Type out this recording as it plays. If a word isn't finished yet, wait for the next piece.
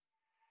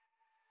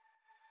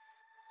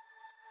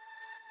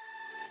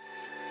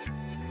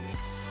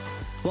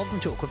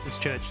Welcome to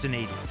Equippers Church,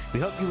 Dunedin. We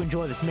hope you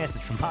enjoy this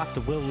message from Pastor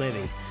Will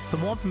Levy. For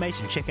more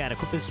information, check out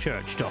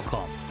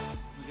equipperschurch.com.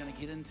 We're going to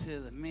get into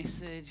the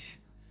message.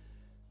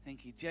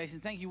 Thank you,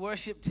 Jason. Thank you,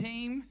 worship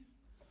team.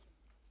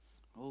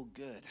 All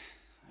good.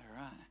 All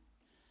right.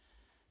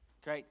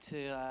 Great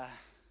to,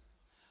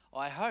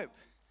 I hope,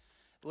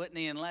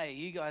 Whitney and Lay,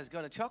 you guys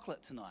got a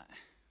chocolate tonight.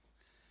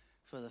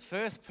 For the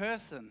first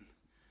person,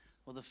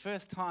 or the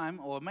first time,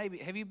 or maybe,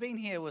 have you been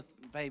here with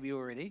baby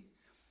already?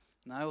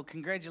 No, well,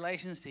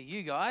 congratulations to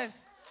you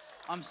guys.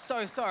 I'm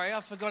so sorry,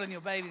 I've forgotten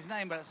your baby's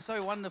name, but it's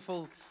so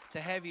wonderful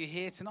to have you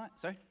here tonight.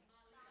 Sorry?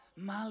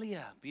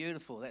 Malia.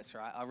 Beautiful, that's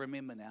right. I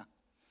remember now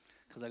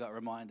because I got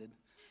reminded.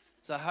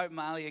 So I hope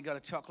Malia got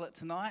a chocolate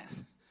tonight.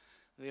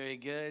 Very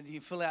good.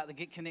 You fill out the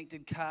Get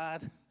Connected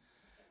card.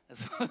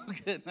 It's all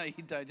good. No,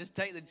 you don't. Just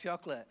take the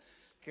chocolate.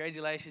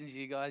 Congratulations,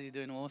 you guys. You're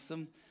doing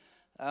awesome.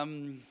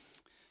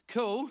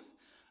 Cool.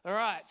 All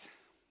right.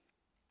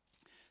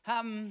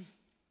 I'm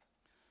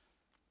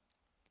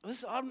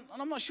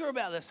not sure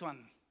about this one.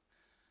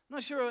 I'm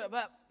not sure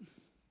about,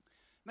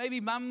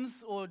 maybe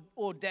mums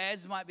or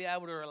dads might be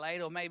able to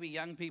relate, or maybe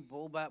young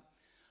people, but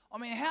I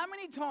mean, how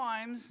many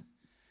times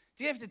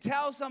do you have to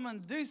tell someone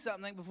to do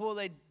something before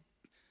they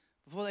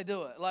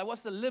do it? Like,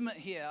 what's the limit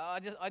here? I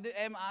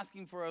am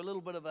asking for a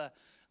little bit of a,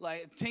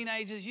 like,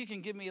 teenagers, you can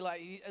give me,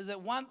 like, is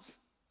it once?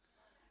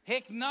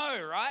 Heck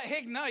no, right?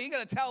 Heck no. You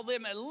got to tell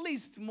them at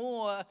least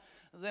more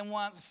than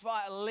once.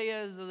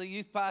 Leah's the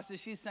youth pastor,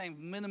 she's saying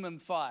minimum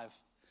 5.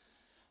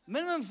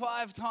 Minimum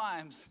 5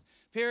 times.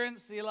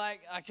 Parents, you're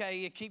like, okay,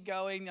 you keep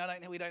going.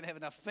 We don't have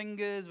enough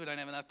fingers. We don't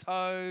have enough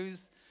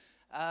toes.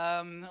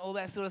 All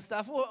that sort of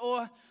stuff.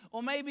 Or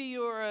maybe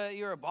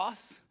you're a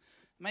boss.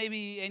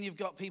 Maybe, and you've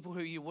got people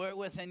who you work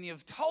with, and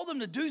you've told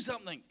them to do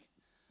something,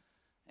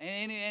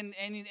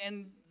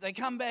 and they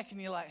come back,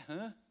 and you're like,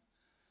 huh?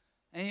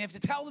 And you have to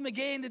tell them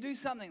again to do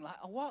something.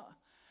 Like, what?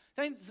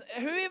 Does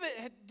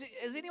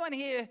anyone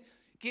here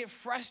get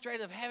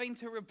frustrated of having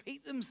to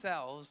repeat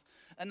themselves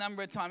a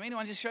number of times?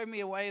 Anyone just show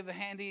me a wave of a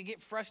hand? Do you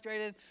get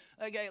frustrated?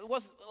 Okay,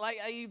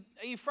 are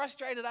you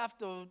frustrated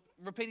after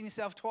repeating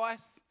yourself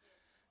twice?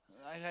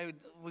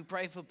 We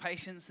pray for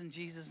patience in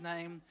Jesus'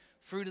 name.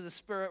 Fruit of the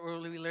Spirit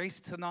will be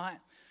released tonight.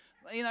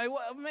 You know,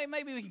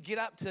 maybe we can get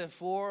up to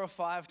 4 or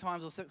 5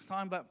 times or 6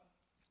 times. But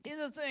here's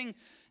the thing: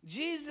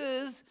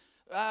 Jesus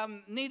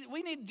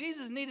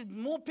needed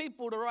more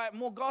people to write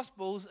more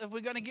gospels if we're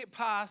going to get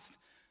past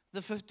the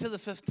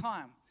 5th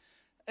time.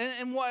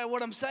 And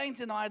what I'm saying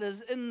tonight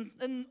is,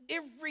 in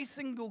every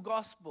single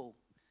gospel,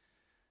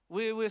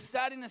 we're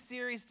starting a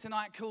series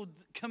tonight called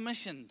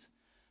Commissioned.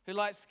 Who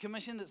likes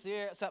Commissioned? It's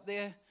there. It's up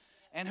there.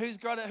 And who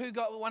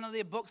got one of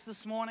their books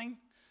this morning?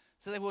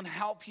 So they will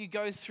help you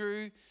go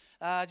through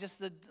just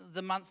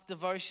the month's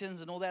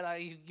devotions and all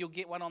that. You'll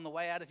get one on the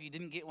way out if you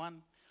didn't get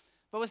one.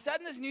 But we're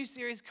starting this new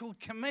series called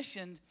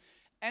Commissioned.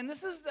 And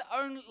this is the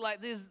only,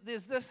 like, there's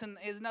this, and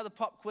there's another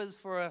pop quiz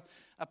for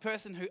a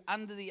person who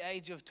under the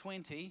age of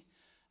 20.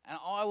 And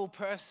I will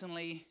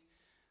personally,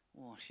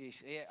 oh,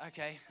 sheesh, yeah,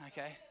 okay.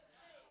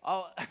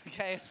 Oh,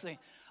 okay, see.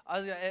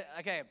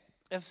 Okay,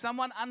 if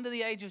someone under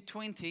the age of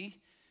 20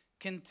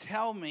 can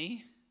tell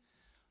me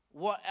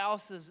what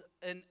else is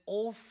in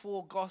all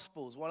 4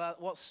 Gospels,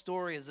 what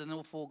story is in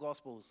all 4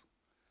 Gospels,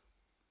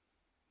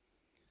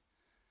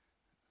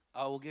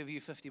 I will give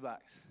you $50.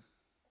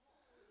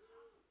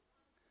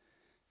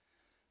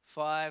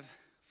 5,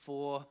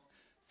 4,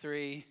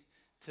 3,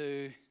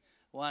 2,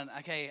 1.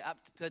 Okay, up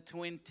to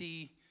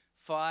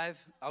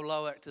 25. I'll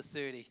lower it to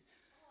 30.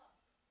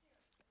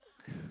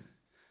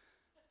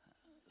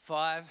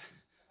 5,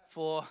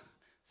 4,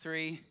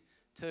 3,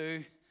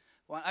 2,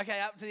 1. Okay,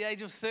 up to the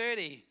age of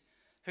 30.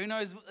 Who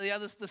knows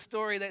the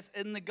story that's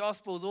in the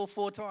Gospels all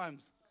 4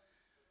 times?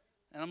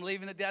 And I'm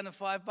leaving it down to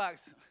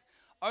 $5.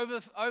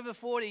 Over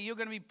 40, you're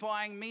going to be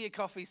buying me a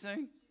coffee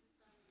soon.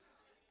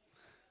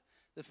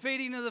 The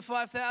feeding of the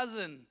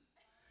 5,000.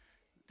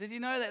 Did you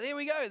know that? There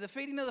we go. The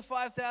feeding of the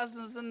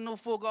 5,000 is in all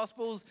 4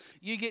 Gospels.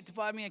 You get to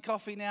buy me a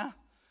coffee now.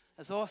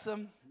 That's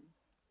awesome.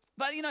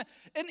 But, you know,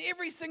 in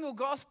every single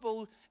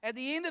Gospel, at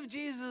the end of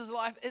Jesus'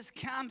 life, it's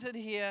counted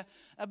here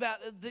about,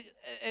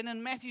 and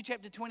in Matthew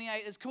chapter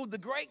 28, it's called the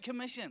Great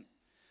Commission.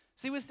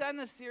 See, we're starting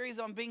this series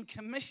on being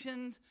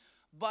commissioned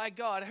by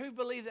God. Who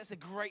believes that's a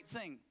great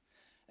thing?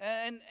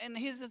 And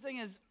here's the thing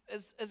is,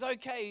 it's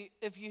okay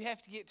if you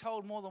have to get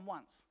told more than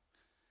once.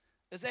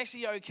 It's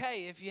actually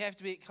okay if you have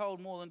to be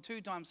told more than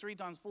 2 times, 3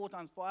 times, 4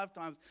 times, 5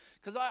 times.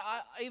 Because I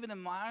even in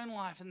my own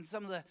life and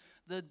some of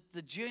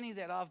the journey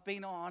that I've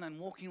been on and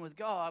walking with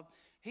God,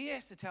 He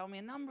has to tell me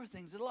a number of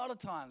things a lot of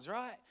times,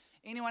 right?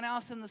 Anyone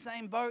else in the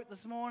same boat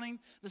this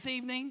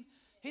evening?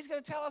 He's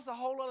going to tell us a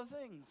whole lot of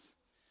things.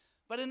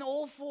 But in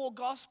all 4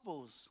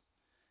 Gospels,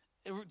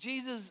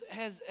 Jesus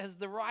has, as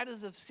the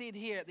writers have said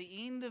here, at the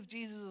end of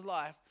Jesus'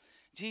 life,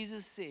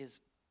 Jesus says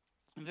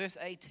in verse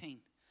 18,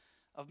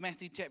 of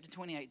Matthew chapter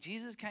 28,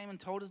 Jesus came and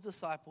told his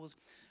disciples,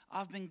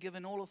 I've been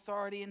given all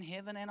authority in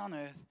heaven and on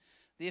earth.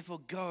 Therefore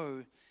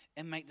go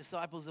and make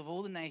disciples of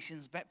all the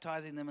nations,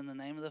 baptizing them in the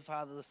name of the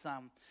Father, the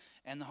Son,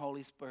 and the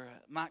Holy Spirit.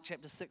 Mark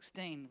chapter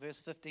 16, verse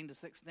 15 to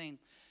 16.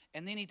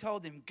 And then he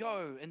told them,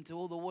 go into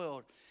all the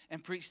world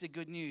and preach the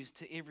good news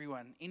to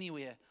everyone,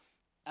 anywhere.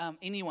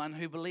 Anyone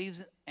who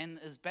believes and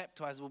is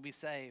baptized will be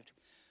saved,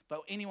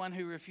 but anyone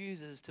who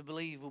refuses to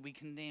believe will be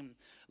condemned.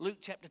 Luke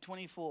chapter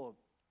 24.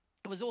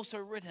 It was also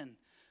written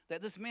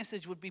that this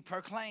message would be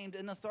proclaimed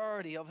in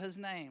authority of his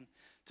name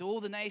to all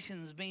the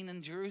nations being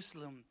in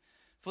Jerusalem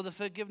for the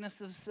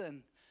forgiveness of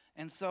sin,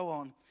 and so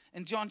on.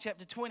 In John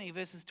chapter 20,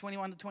 verses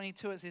 21 to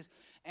 22, it says,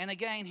 and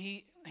again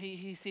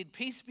he said,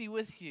 peace be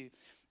with you.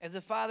 As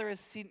the Father has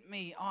sent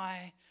me,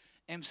 I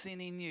am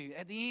sending you.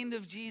 At the end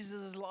of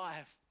Jesus'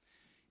 life,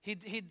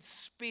 he'd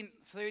spent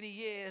 30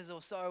 years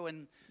or so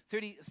and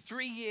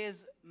 33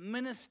 years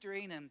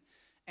ministering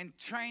and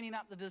training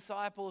up the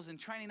disciples and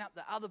training up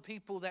the other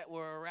people that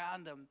were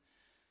around him.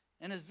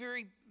 And his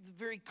very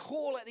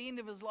call at the end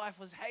of his life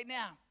was, hey,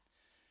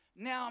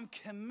 now I'm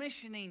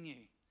commissioning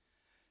you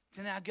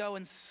to now go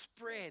and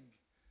spread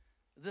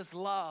this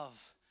love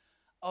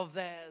of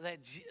that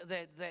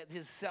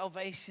there's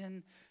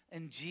salvation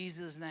in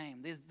Jesus'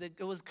 name.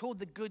 It was called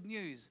the good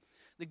news.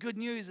 The good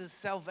news is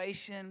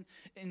salvation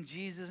in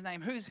Jesus'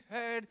 name. Who's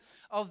heard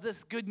of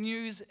this good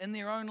news in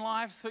their own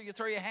life?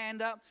 Throw your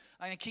hand up.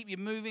 I'm going to keep you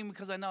moving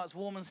because I know it's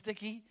warm and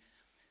sticky.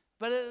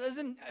 But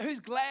who's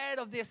glad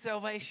of their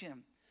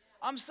salvation?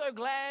 I'm so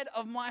glad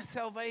of my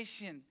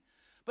salvation.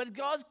 But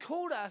God's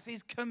called us,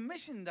 he's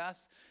commissioned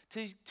us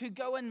to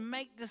go and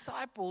make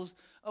disciples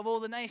of all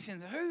the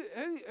nations.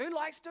 Who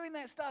likes doing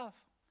that stuff?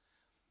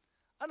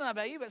 I don't know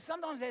about you, but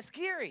sometimes that's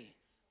scary.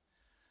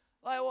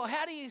 Like, well,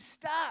 how do you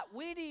start?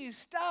 Where do you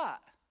start?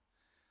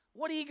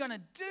 What are you going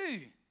to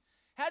do?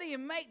 How do you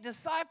make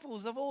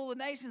disciples of all the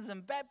nations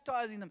and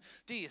baptizing them?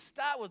 Do you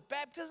start with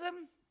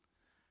baptism?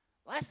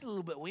 Well, that's a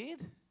little bit weird.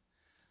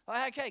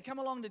 Like, okay, come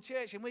along to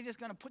church and we're just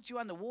going to put you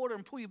under water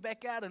and pull you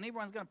back out and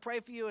everyone's going to pray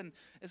for you and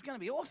it's going to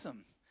be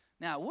awesome.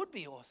 Now, it would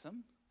be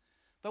awesome,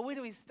 but where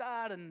do we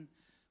start? And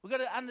we've got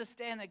to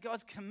understand that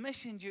God's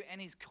commissioned you and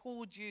he's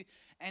called you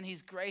and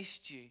he's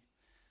graced you.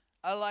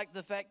 I like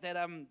the fact that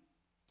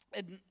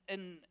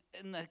in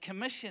the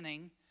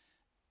commissioning,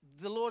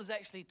 the Lord is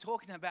actually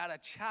talking about a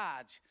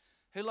charge.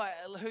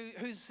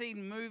 Who's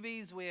seen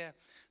movies where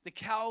the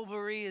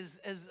cavalry is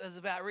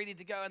about ready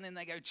to go and then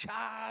they go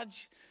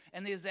charge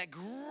and there's that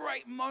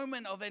great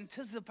moment of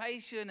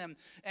anticipation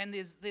and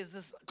there's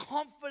this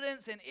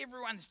confidence and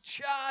everyone's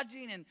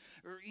charging and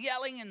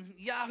yelling and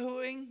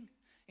yahooing.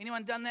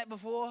 Anyone done that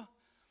before?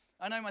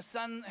 I know my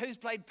son, who's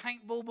played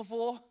paintball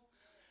before?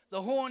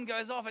 The horn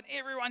goes off and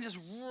everyone just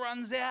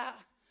runs out,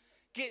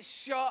 gets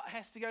shot,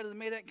 has to go to the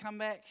medic, come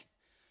back.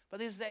 But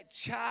there's that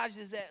charge,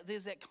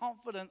 there's that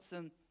confidence.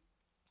 And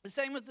the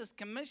same with this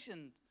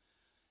commission.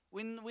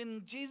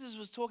 When Jesus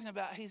was talking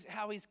about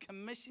how he's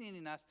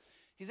commissioning us,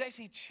 he's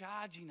actually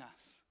charging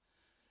us.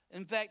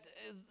 In fact,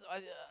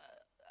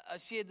 I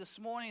shared this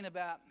morning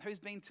about who's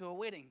been to a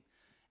wedding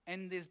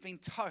and there's been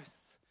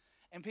toasts.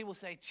 And people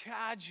say,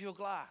 charge your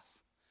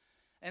glass.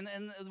 And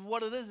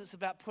what it is, it's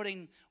about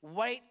putting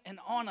weight and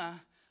honor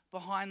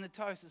behind the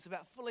toast. It's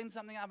about filling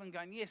something up and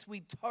going, yes,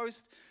 we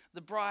toast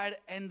the bride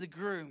and the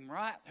groom,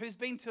 right? Who's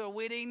been to a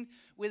wedding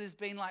where there's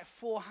been like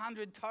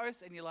 400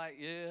 toasts and you're like,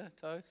 yeah,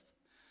 toast.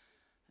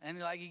 And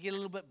you get a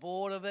little bit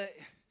bored of it.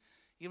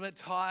 You're a bit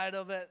tired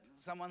of it.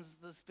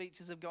 The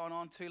speeches have gone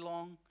on too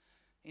long.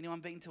 Anyone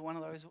been to one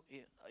of those?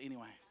 Yeah,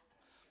 anyway.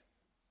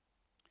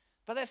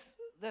 But that's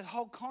the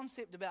whole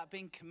concept about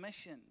being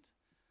commissioned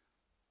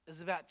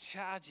is about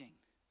charging.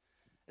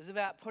 It's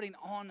about putting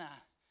honor.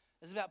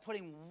 It's about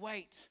putting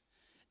weight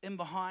in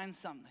behind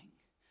something.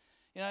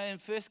 You know, in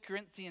 1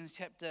 Corinthians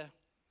chapter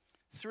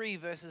 3,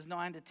 verses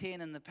 9 to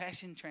 10 in the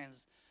Passion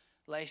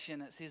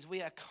Translation, it says,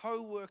 we are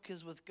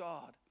co-workers with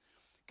God.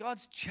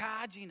 God's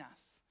charging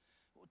us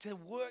to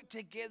work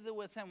together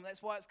with him.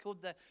 That's why it's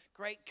called the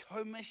Great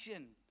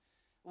Commission.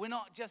 We're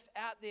not just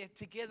out there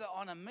together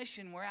on a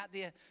mission. We're out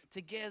there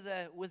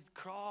together with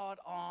God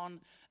on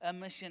a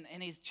mission.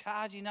 And he's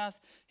charging us.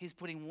 He's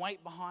putting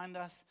weight behind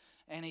us.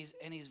 And he's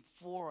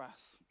for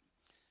us.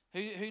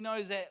 Who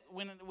knows that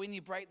when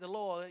you break the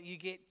law, you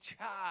get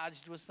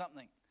charged with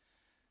something?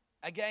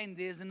 Again,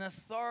 there's an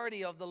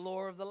authority of the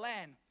law of the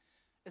land.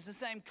 It's the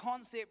same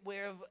concept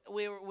where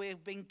we're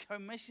being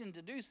commissioned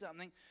to do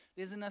something.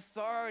 There's an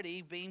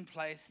authority being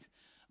placed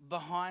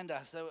behind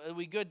us. So are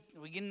we good?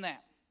 Are we getting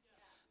that?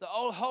 The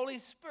Holy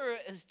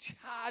Spirit has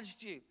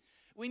charged you.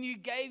 When you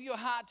gave your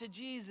heart to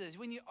Jesus,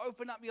 when you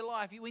open up your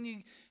life, when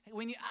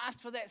you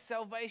asked for that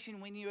salvation,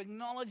 when you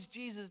acknowledged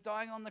Jesus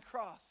dying on the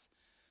cross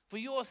for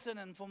your sin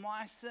and for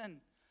my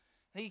sin,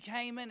 he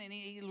came in and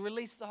he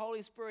released the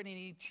Holy Spirit and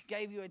he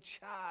gave you a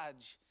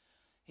charge.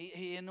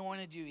 He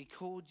anointed you. He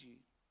called you.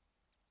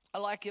 I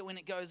like it when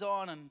it goes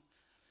on, and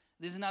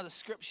there's another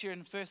scripture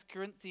in 1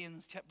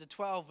 Corinthians chapter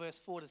 12, verse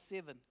 4 to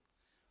 7.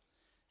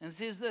 And it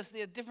says this,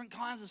 there are different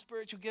kinds of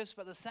spiritual gifts,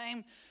 but the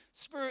same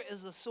Spirit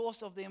is the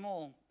source of them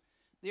all.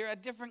 There are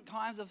different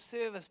kinds of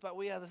service, but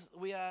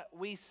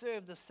we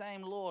serve the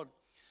same Lord.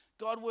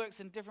 God works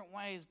in different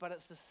ways, but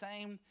it's the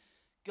same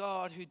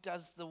God who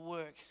does the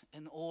work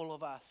in all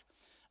of us.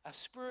 A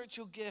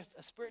spiritual gift,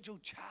 a spiritual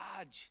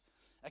charge,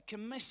 a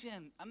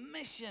commission, a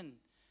mission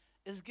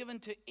is given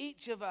to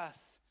each of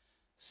us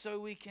so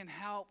we can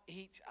help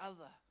each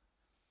other.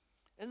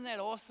 Isn't that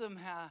awesome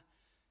how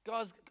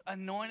God's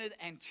anointed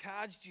and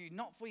charged you,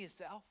 not for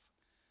yourself.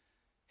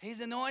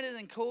 He's anointed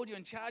and called you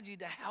and charged you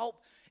to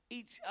help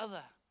each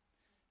other.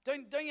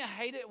 Don't you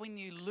hate it when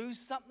you lose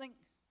something?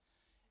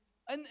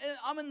 And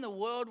I'm in the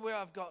world where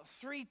I've got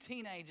 3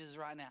 teenagers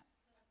right now.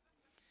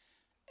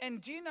 And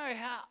do you know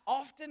how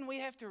often we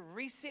have to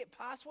reset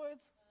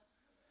passwords?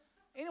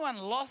 Anyone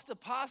lost a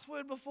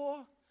password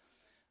before?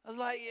 I was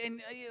like,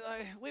 and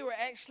we were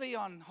actually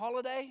on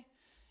holiday,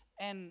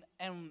 and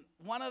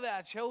one of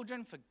our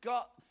children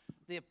forgot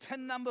their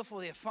PIN number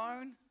for their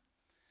phone.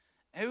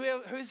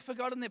 Who's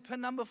forgotten their PIN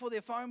number for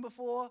their phone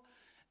before?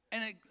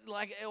 And it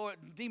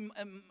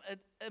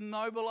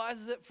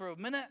immobilizes it for a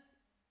minute.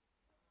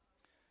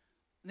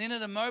 Then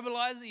it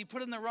immobilizes it. You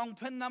put in the wrong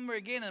PIN number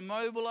again, and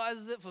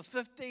immobilizes it for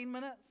 15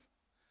 minutes.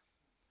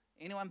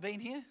 Anyone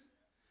been here?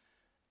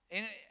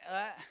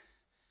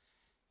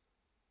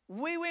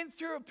 We went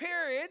through a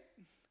period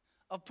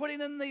of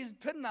putting in these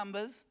PIN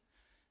numbers,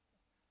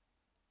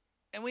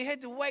 and we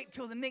had to wait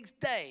till the next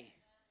day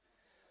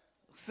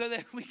so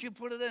that we could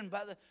put it in.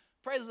 But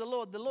praise the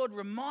Lord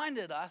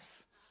reminded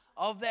us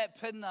of that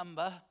PIN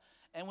number,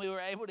 and we were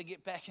able to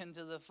get back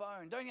into the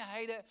phone. Don't you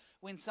hate it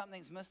when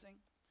something's missing?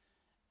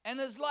 And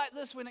it's like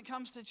this when it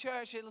comes to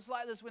church. It's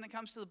like this when it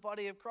comes to the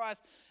body of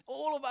Christ.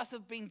 All of us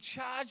have been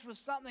charged with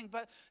something,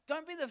 but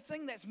don't be the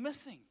thing that's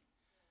missing.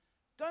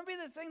 Don't be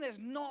the thing that's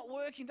not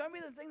working. Don't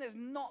be the thing that's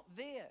not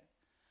there.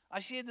 I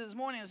shared this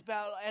morning, it's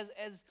about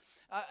as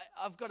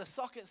I've got a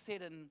socket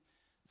set, and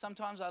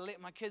sometimes I let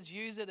my kids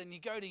use it, and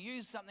you go to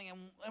use something,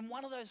 and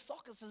one of those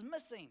sockets is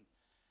missing.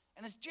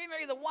 And it's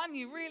generally the one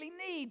you really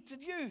need to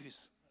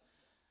use.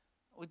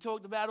 We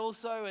talked about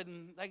also,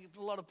 and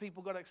a lot of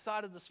people got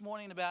excited this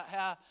morning about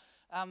how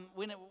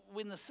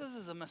when the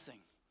scissors are missing,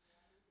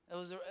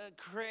 it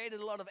created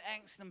a lot of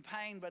angst and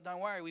pain, but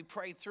don't worry, we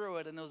prayed through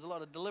it, and there was a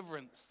lot of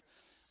deliverance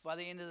by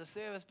the end of the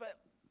service. But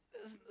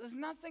there's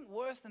nothing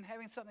worse than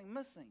having something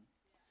missing.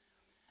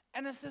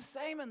 And it's the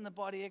same in the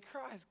body of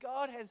Christ.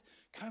 God has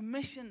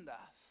commissioned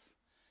us.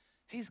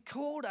 He's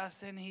called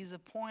us and He's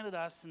appointed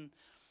us. And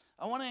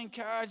I want to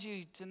encourage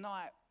you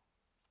tonight,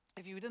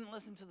 if you didn't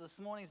listen to this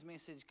morning's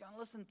message, go and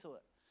listen to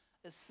it.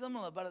 It's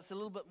similar, but it's a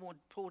little bit more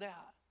pulled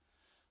out.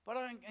 But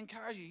I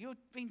encourage you, you've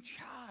been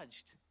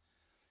charged.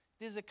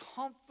 There's a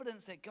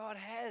confidence that God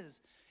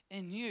has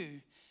in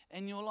you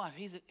and your life.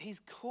 He's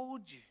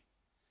called you.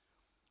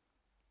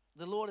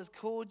 The Lord has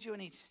called you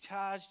and He's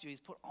charged you. He's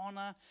put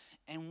honor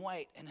and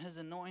weight and His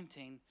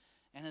anointing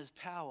and His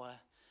power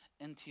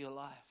into your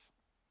life.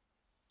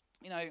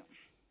 You know,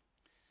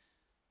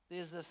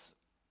 there's this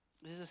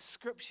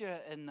scripture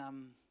in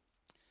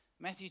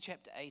Matthew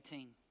chapter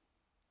 18.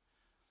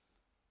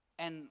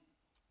 And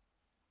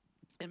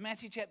in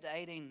Matthew chapter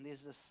 18,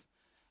 there's this,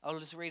 I'll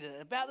just read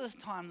it. About this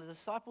time, the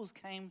disciples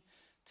came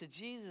to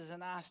Jesus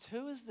and asked,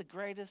 "Who is the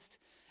greatest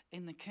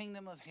in the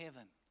kingdom of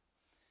heaven?"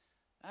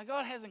 Now,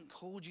 God hasn't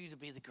called you to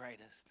be the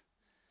greatest.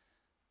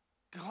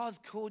 God's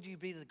called you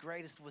to be the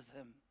greatest with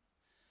Him.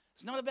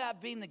 It's not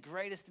about being the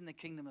greatest in the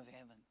kingdom of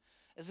heaven.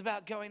 It's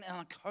about going on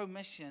a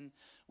commission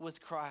with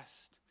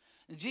Christ.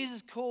 And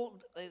Jesus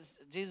called a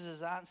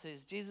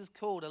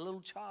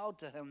little child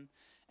to Him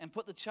and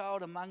put the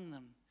child among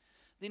them.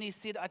 Then He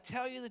said, "I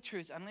tell you the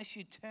truth, unless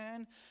you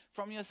turn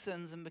from your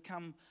sins and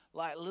become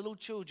like little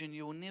children,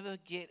 you will never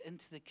get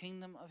into the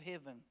kingdom of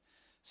heaven.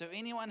 So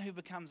anyone who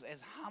becomes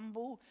as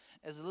humble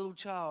as a little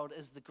child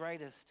is the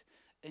greatest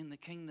in the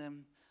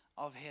kingdom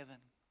of heaven."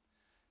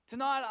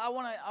 Tonight, I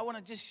want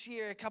to just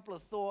share a couple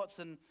of thoughts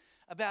and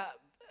about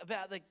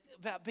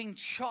being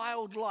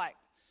childlike.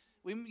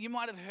 You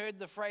might have heard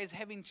the phrase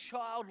having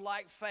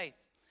childlike faith,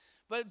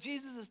 but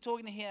Jesus is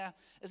talking here.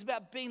 It's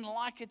about being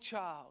like a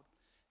child.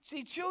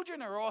 See,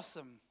 children are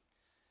awesome.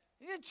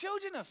 Yeah,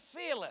 children are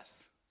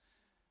fearless.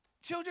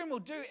 Children will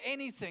do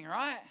anything,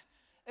 right?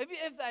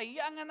 If they're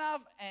young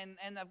enough and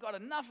they've got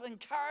enough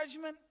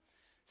encouragement.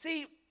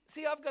 See,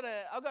 I've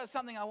got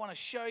something I want to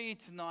show you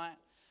tonight,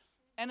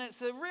 and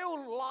it's a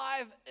real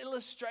live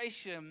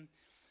illustration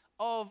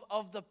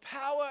of the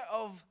power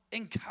of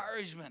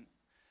encouragement,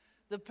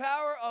 the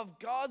power of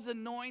God's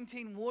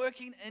anointing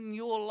working in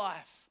your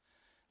life.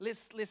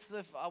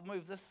 I'll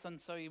move this in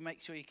so you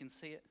make sure you can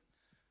see it.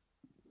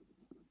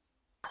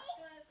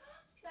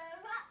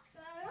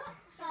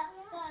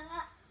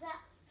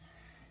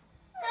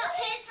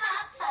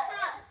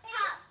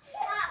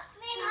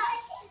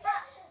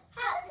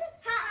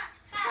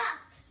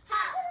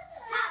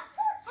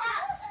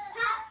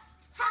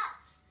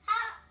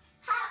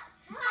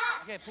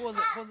 Okay, pause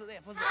it there.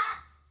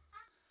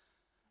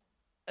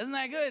 Isn't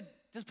that good?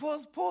 Just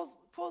pause.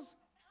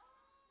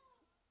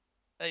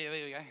 There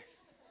we go.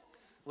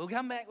 We'll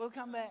come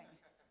back.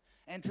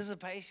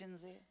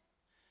 Anticipation's there.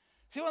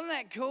 See, wasn't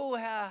that cool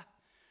how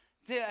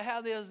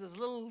there's this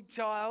little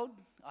child,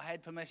 I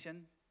had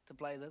permission to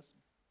play this.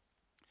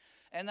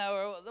 And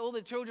all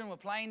the children were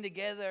playing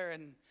together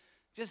and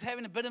just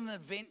having a bit of an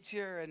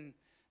adventure and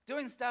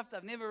doing stuff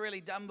they've never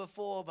really done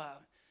before.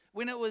 But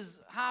when it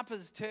was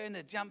Harper's turn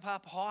to jump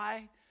up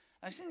high,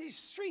 I think he's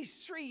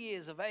three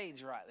years of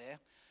age right there.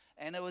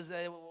 And it was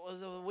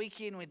a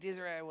weekend where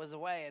Desiree was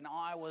away, and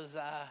I was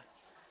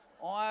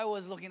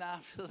looking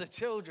after the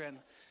children.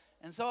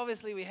 And so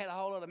obviously we had a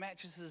whole lot of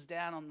mattresses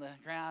down on the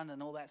ground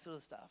and all that sort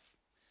of stuff.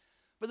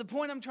 But the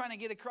point I'm trying to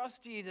get across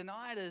to you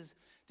tonight is,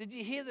 did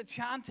you hear the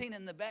chanting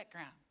in the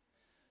background?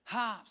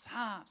 Harps,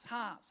 harps,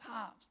 harps,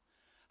 harps,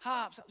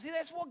 harps. See,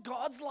 that's what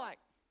God's like.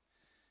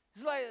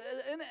 It's like,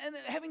 and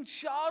having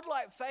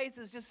childlike faith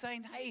is just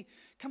saying, hey,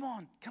 come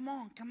on, come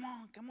on, come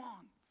on, come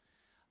on.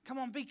 Come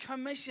on, be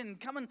commissioned.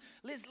 Come on,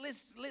 let's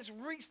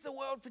reach the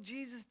world for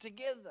Jesus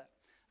together.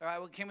 All right,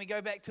 well, can we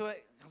go back to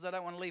it? Because I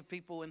don't want to leave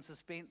people in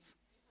suspense.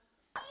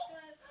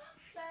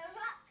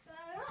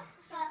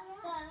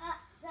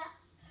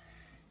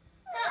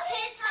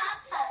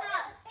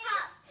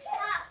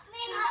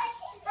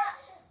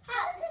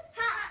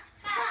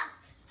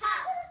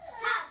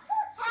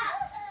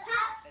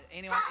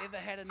 Anyone ever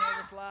had a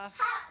nervous laugh?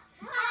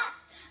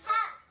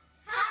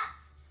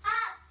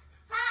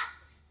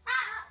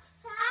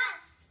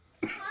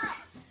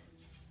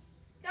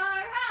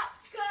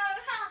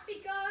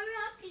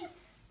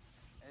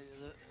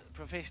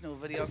 Professional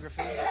videography.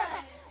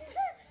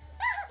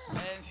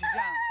 And she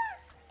jumps.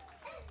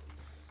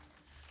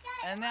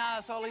 And now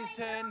it's Ollie's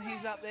turn.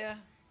 He's up there.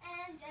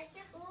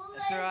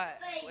 That's all right.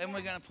 And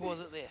we're going to pause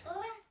it there.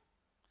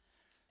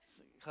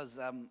 Because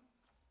that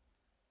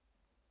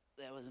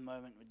was a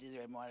moment where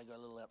Desiree might have got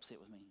a little upset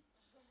with me.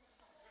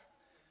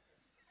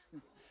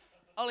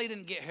 Ollie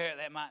didn't get hurt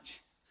that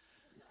much.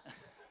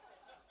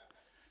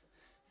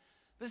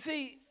 But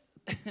see,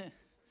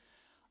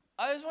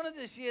 I just wanted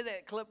to share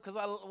that clip because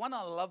I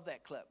love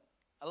that clip.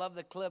 I love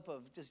the clip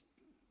of just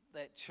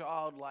that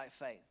childlike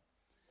faith.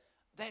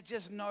 That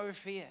just no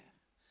fear.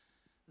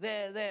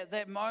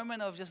 That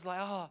moment of just like,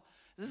 oh,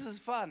 this is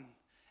fun.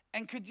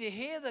 And could you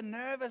hear the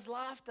nervous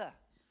laughter?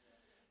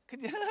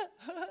 Could you?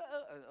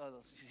 Oh,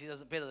 she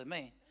does it better than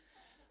me.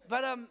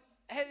 But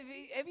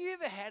have you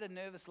ever had a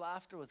nervous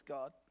laughter with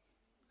God?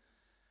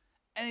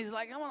 And he's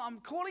like, come on, I'm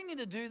calling you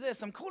to do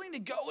this. I'm calling you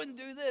to go and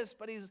do this.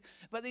 But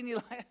then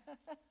you're like,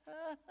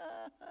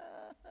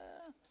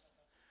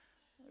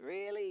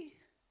 really?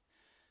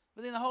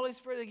 But then the Holy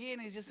Spirit again,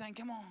 he's just saying,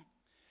 come on,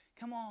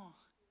 come on,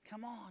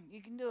 come on.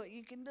 You can do it.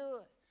 You can do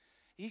it.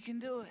 You can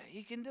do it.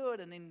 You can do it.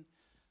 And then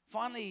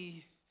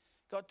finally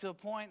got to a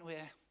point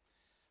where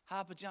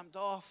Harper jumped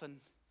off.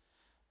 And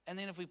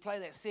then if we play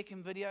that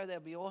second video,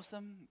 that'd be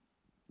awesome.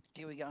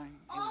 Here we go.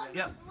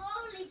 Yep.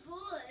 Holy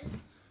boy.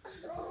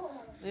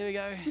 There we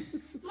go.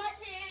 My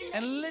turn.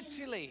 And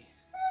literally,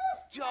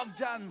 job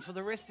done for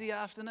the rest of the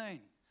afternoon.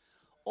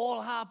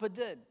 All Harper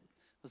did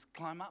was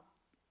climb up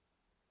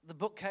the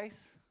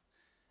bookcase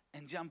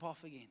and jump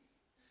off again.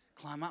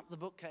 Climb up the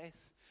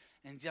bookcase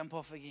and jump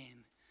off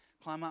again.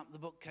 Climb up the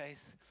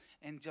bookcase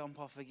and jump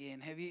off again.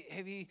 Have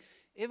you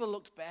ever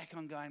looked back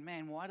on going,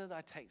 man, why did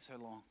I take so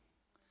long?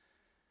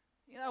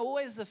 You know,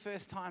 always the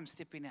first time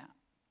stepping out.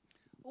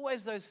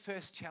 Always those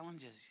first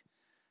challenges.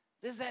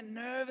 There's that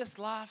nervous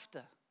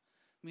laughter.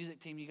 Music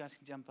team, you guys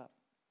can jump up,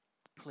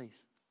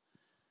 please.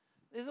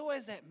 There's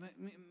always that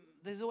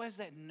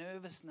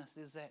nervousness.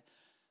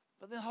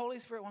 But the Holy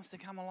Spirit wants to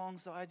come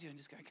alongside you and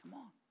just go, come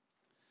on.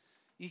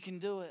 You can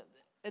do it.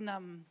 And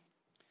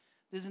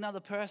there's another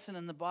person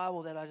in the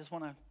Bible that I just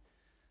want to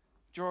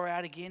draw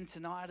out again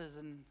tonight.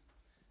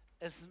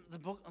 It's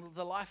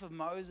the life of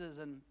Moses.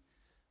 And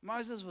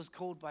Moses was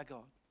called by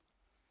God.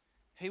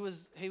 He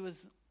was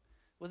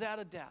without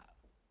a doubt.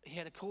 He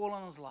had a call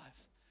on his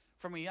life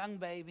from a young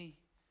baby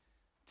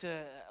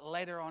to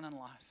later on in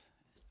life.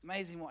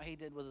 Amazing what he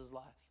did with his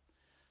life.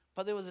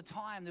 But there was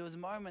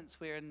moments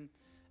where in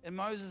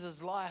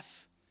Moses'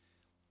 life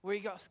where he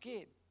got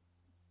scared.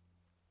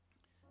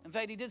 In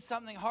fact, he did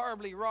something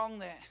horribly wrong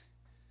that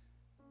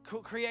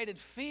created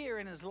fear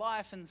in his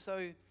life. And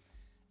so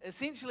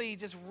essentially he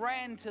just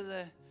ran to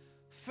the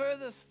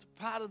furthest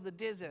part of the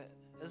desert,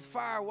 as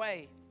far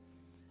away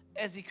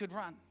as he could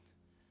run.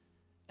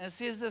 And it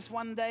says this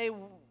one day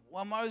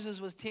while Moses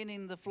was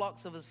tending the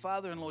flocks of his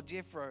father-in-law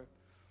Jethro,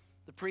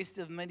 the priest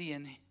of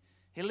Midian,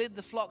 he led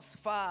the flocks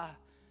far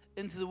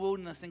into the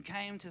wilderness and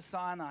came to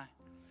Sinai,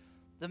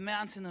 the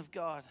mountain of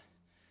God.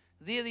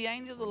 There the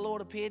angel of the Lord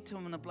appeared to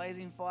him in a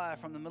blazing fire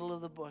from the middle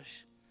of the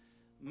bush.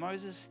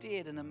 Moses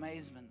stared in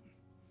amazement.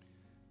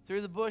 Though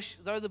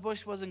the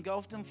bush was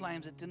engulfed in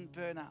flames, it didn't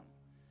burn up.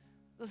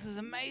 This is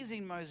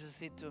amazing, Moses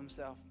said to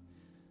himself.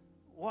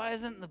 Why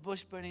isn't the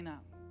bush burning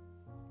up?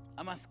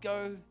 I must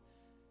go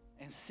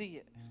and see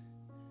it.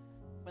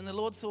 When the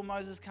Lord saw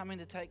Moses coming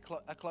to take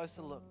a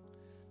closer look,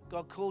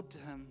 God called to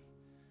him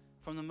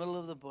from the middle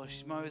of the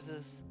bush,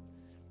 Moses,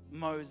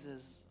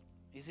 Moses.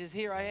 He says,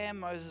 here I am,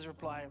 Moses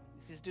replied.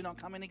 He says, do not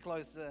come any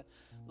closer,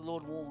 the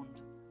Lord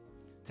warned.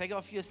 Take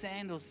off your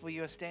sandals, for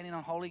you are standing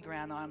on holy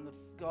ground. I am the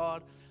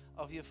God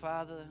of your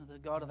father, the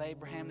God of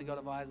Abraham, the God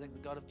of Isaac, the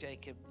God of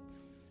Jacob.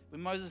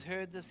 When Moses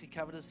heard this, he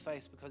covered his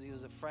face because he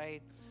was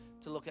afraid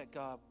to look at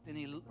God.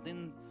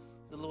 Then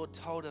the Lord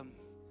told him,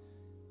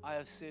 I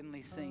have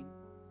certainly seen.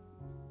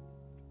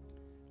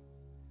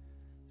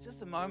 It's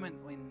just a moment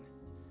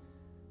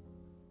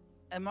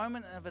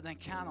of an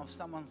account of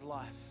someone's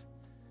life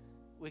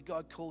where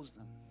God calls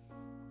them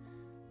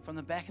from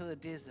the back of the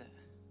desert.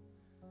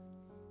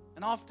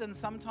 And often,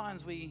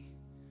 sometimes we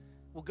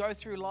will go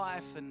through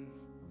life and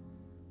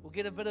we'll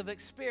get a bit of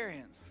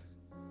experience,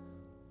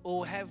 or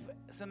we'll have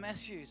some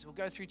issues. We'll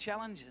go through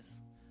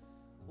challenges.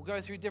 We'll go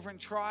through different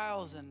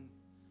trials, and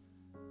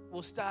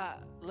we'll start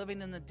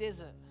living in the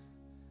desert.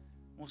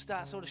 We'll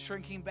start sort of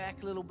shrinking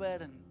back a little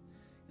bit. And,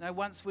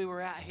 once we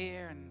were out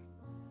here and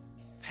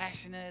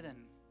passionate and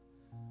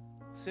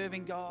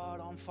serving God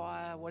on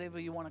fire, whatever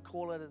you want to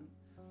call it.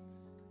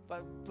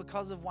 But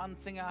because of one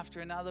thing after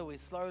another, we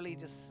slowly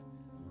just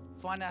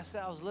find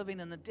ourselves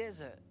living in the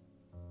desert.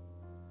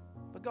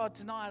 But God,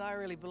 tonight, I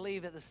really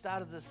believe at the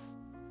start of this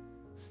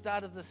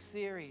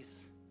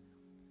series,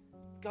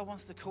 God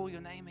wants to call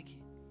your name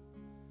again.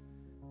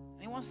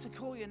 And He wants to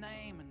call your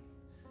name and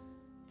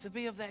to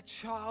be of that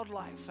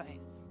childlike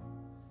faith.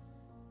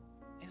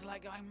 He's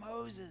like going,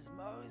 Moses,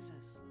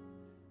 Moses,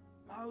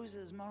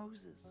 Moses,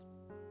 Moses.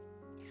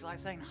 He's like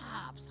saying,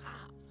 harps,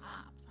 harps,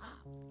 harps,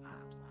 harps,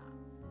 harps,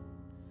 harps.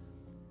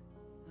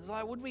 It's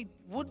like,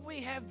 would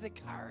we have the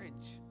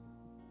courage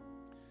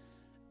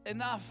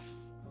enough?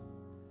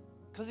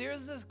 Because there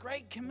is this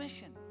great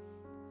commission.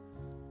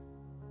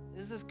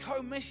 There's this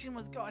co-mission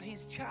with God.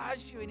 He's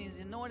charged you and He's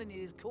anointed you.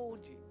 He's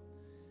called you.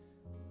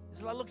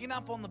 It's like looking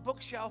up on the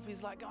bookshelf.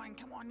 He's like going,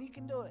 come on, you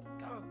can do it.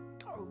 Go,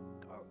 go,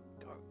 go,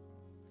 go.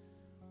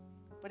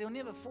 But He'll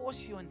never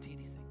force you into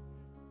anything.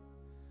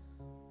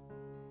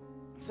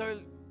 So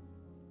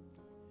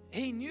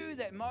He knew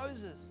that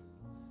Moses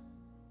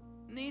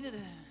needed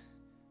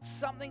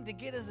something to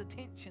get his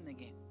attention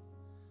again.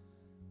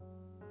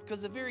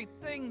 Because the very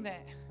thing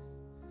that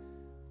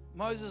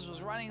Moses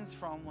was running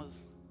from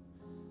was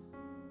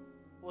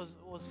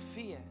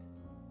fear.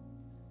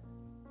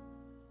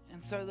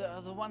 And so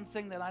the one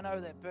thing that I know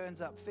that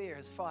burns up fear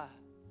is fire.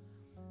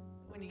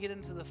 When you get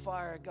into the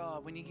fire of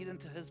God, when you get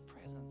into His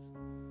presence,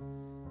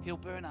 He'll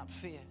burn up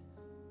fear.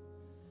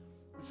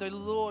 And so the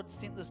Lord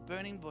sent this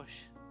burning bush.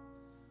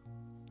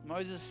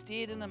 Moses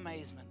stared in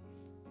amazement.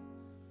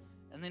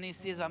 And then he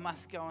says, I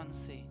must go and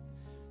see.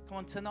 Come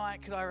on,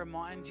 tonight, could I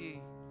remind you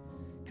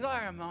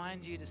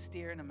to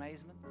stare in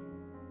amazement?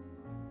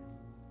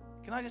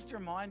 Can I just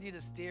remind you to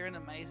stare in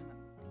amazement?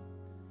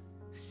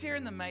 Stare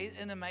in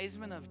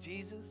amazement of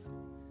Jesus.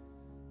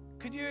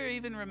 Could you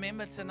even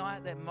remember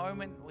tonight that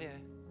moment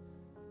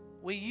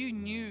where you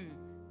knew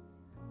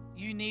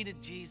you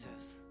needed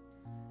Jesus,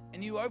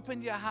 and you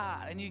opened your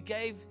heart and you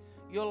gave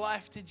your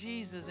life to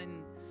Jesus,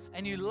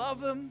 and you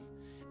love Him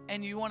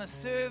and you want to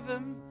serve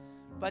Him,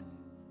 but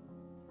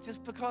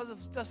just because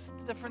of just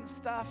different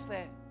stuff,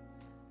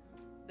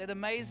 that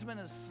amazement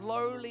is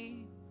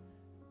slowly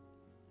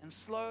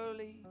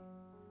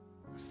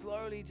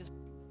just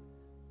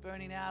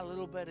burning out a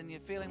little bit, and you're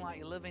feeling like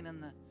you're living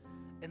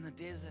in the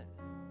desert.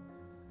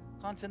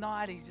 On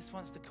tonight, He just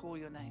wants to call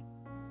your name.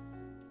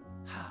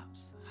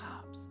 Harps,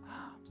 harps,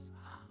 harps,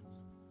 harps.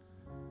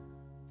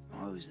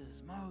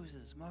 Moses,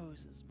 Moses,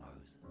 Moses,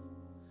 Moses.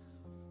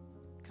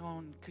 Come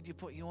on, could you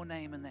put your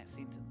name in that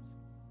sentence?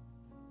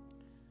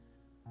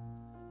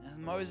 As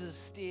Moses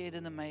stared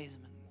in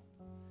amazement.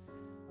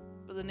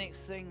 But the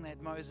next thing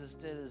that Moses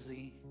did is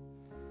he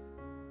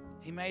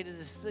made a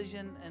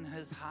decision in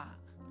his heart,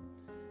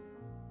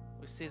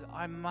 which says,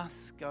 I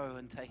must go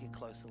and take a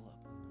closer look.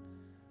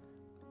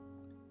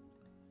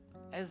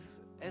 As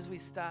we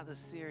start this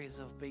series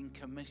of being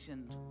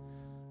commissioned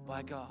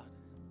by God,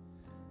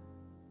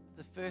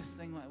 the first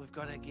thing that we've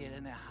got to get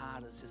in our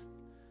heart is just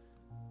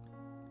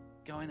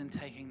going and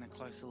taking a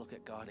closer look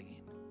at God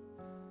again.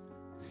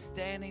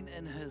 Standing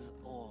in His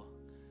awe,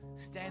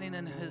 standing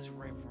in His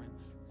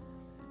reverence,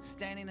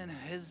 standing in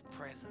His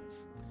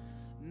presence,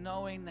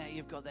 knowing that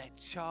you've got that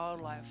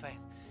childlike faith.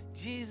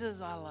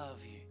 Jesus, I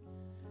love you.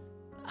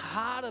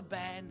 Heart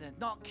abandoned,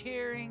 not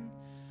caring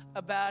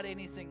about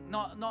anything,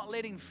 not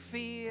letting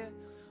fear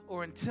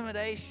or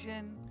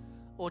intimidation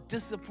or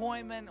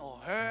disappointment or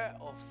hurt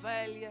or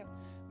failure,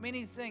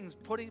 many things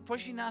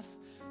pushing us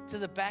to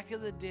the back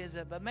of the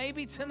desert. But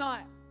maybe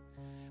tonight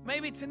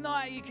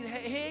you can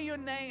hear your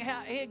name,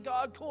 hear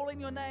God calling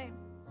your name.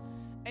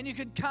 And you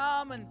could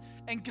come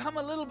and come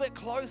a little bit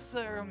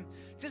closer and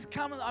just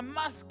come. I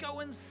must go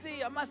and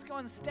see. I must go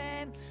and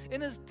stand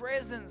in His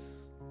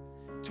presence.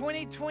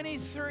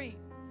 2023,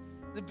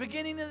 the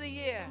beginning of the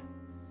year,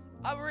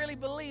 I really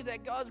believe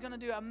that God's going to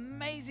do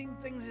amazing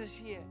things this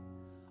year.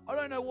 I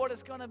don't know what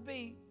it's going to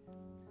be,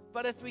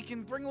 but if we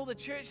can bring all the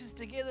churches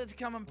together to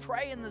come and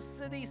pray in the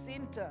city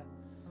center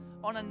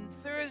on a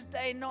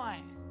Thursday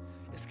night,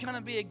 it's going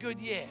to be a good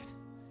year.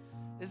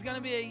 It's going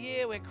to be a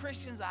year where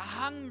Christians are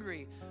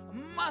hungry,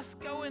 must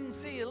go and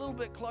see a little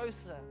bit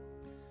closer.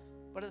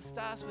 But it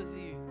starts with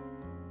you.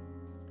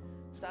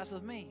 It starts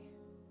with me.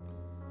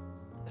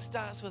 It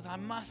starts with, I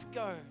must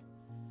go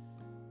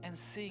and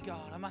see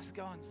God. I must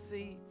go and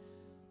see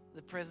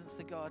the presence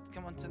of God.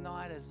 Come on,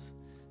 tonight,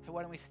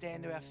 why don't we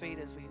stand to our feet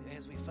as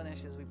we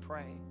finish, as we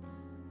pray.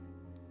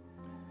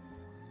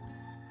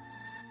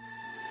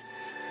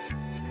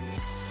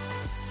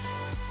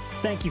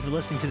 Thank you for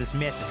listening to this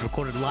message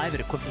recorded live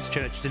at Equippers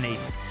Church, Dunedin.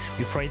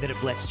 We pray that it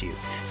blessed you.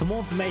 For more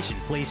information,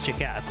 please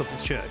check out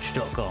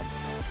equipperschurch.com.